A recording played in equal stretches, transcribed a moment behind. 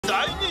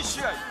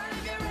試合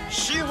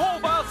SHIHO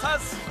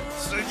vs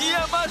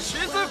Sugiyama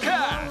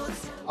Shizuka.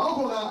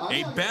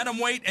 A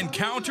bantamweight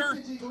encounter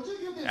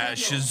as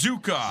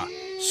Shizuka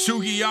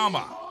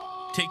Sugiyama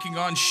taking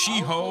on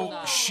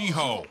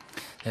SHIHO.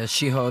 There's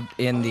SHIHO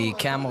in the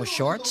camo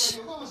shorts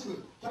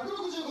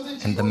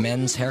and the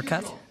men's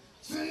haircut.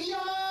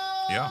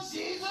 Yeah.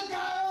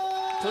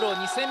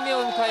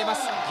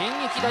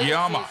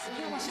 Sugiyama.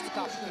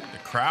 The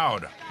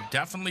crowd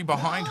definitely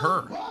behind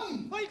her.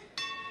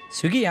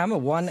 Sugiyama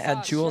won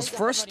at Jewel's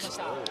first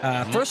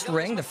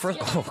ring,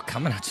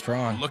 coming out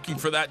strong. Looking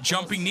for that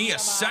jumping knee, a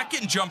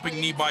second jumping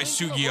knee by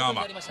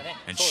Sugiyama.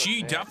 And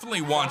she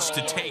definitely wants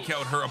to take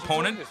out her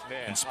opponent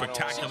in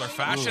spectacular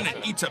fashion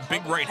and eats a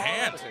big right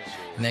hand.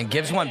 And then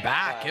gives one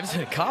back, gives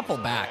it a couple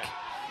back.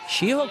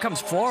 SHIHO comes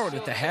forward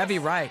with the heavy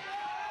right.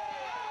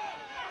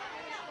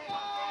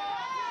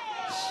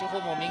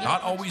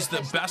 Not always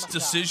the best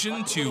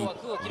decision to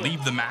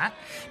leave the mat.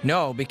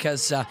 No,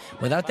 because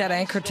without that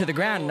anchor to the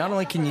ground, not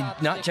only can you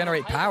not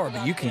generate power,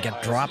 but you can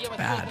get dropped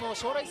bad.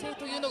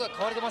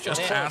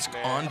 Just ask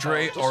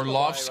Andre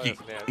Orlovsky.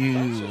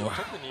 Ew.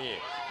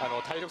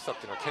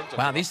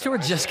 Wow, these two are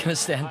just going to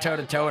stand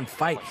toe-to-toe and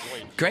fight.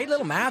 Great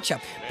little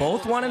matchup.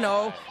 Both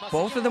 1-0.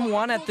 Both of them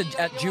won at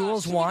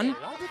Jewel's 1.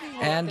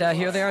 And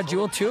here they are,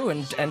 Jewel 2,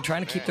 and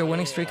trying to keep their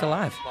winning streak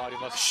alive.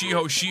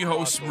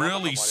 SHIHO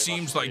really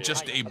seems like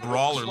just a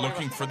brawler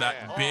looking for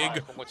that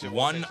big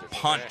one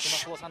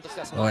punch.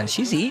 Oh, and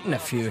she's eaten a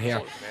few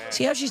here.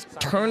 See how she's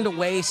turned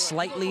away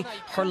slightly?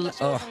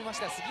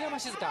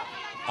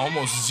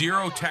 Almost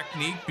zero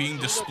technique being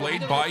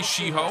displayed by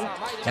SHIHO.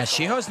 Yeah,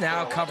 SHIHO's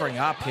now covering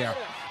up here.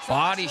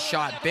 Body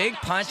shot, big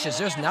punches,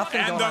 there's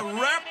nothing going on. And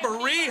the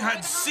referee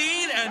had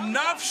seen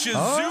enough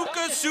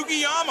Shizuka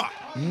Sugiyama.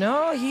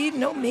 No,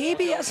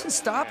 maybe he hasn't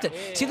stopped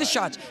it. See the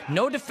shots,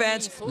 no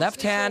defense,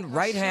 left hand,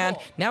 right hand.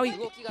 Now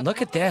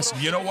look at this.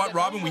 You know what,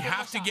 Robin, we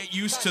have to get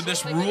used to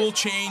this rule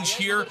change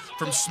here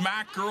from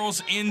Smack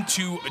Girls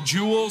into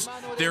Jewels.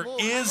 There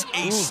is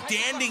a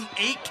standing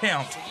 8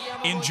 count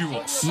in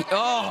Jewels.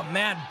 Oh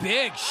man,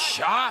 big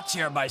shots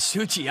here by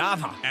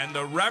Sugiyama. And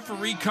the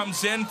referee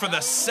comes in for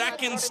the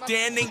second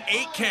standing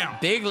 8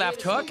 count. Big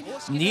left hook,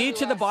 knee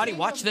to the body.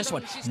 Watch this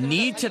one,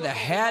 knee to the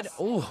head.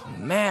 Oh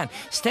man,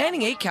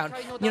 standing 8 count.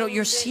 You know,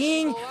 you're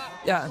seeing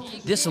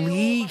this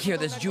league here,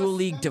 this Jewel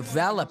League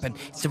develop, and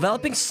it's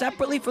developing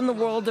separately from the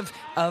world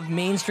of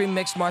mainstream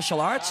mixed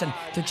martial arts, and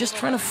they're just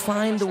trying to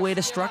find the way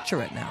to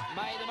structure it now.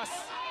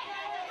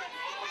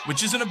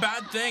 Which isn't a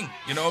bad thing.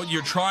 You know,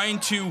 you're trying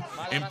to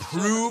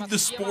improve the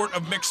sport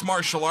of mixed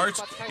martial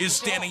arts. Is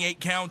standing 8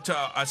 count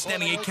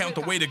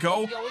the way to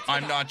go?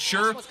 I'm not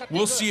sure.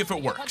 We'll see if it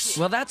works.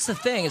 Well, that's the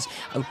thing is,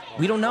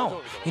 we don't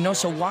know. You know,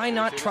 so why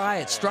not try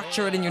it?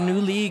 Structure it in your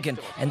new league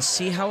and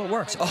see how it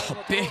works.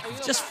 Oh, big,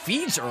 just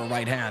feeds her a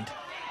right hand.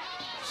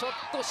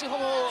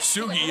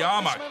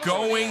 Sugiyama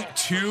going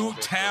to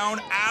town,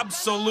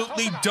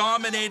 absolutely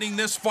dominating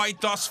this fight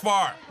thus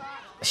far.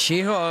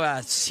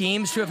 SHIHO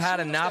seems to have had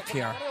enough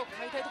here.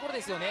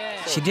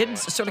 She did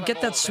sort of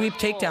get that sweep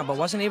takedown, but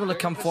wasn't able to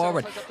come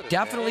forward.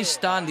 Definitely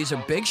stunned. These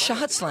are big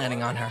shots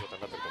landing on her.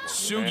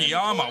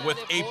 Sugiyama with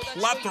a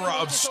plethora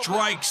of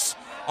strikes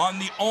on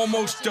the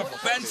almost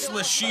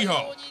defenseless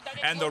SHIHO.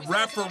 And the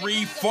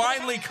referee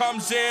finally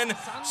comes in,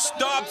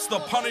 stops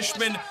the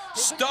punishment,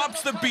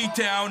 stops the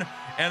beatdown,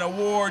 and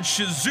awards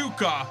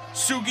Shizuka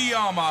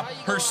Sugiyama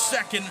her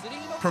second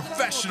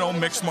professional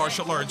mixed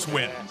martial arts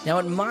win. Now,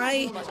 in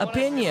my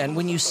opinion,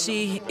 when you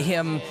see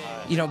him,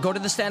 you know, go to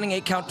the standing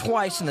 8 count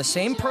twice and the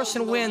same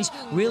person wins,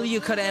 really you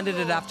could have ended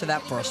it after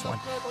that first one.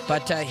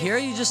 But here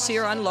you just see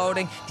her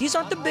unloading. These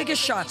aren't the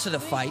biggest shots of the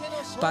fight,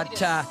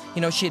 but, you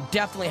know, she had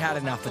definitely had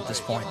enough at this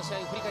point.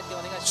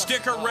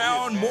 Stick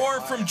around, more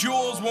from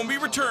Jewels when we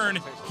return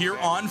here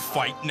on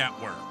Fight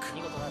Network.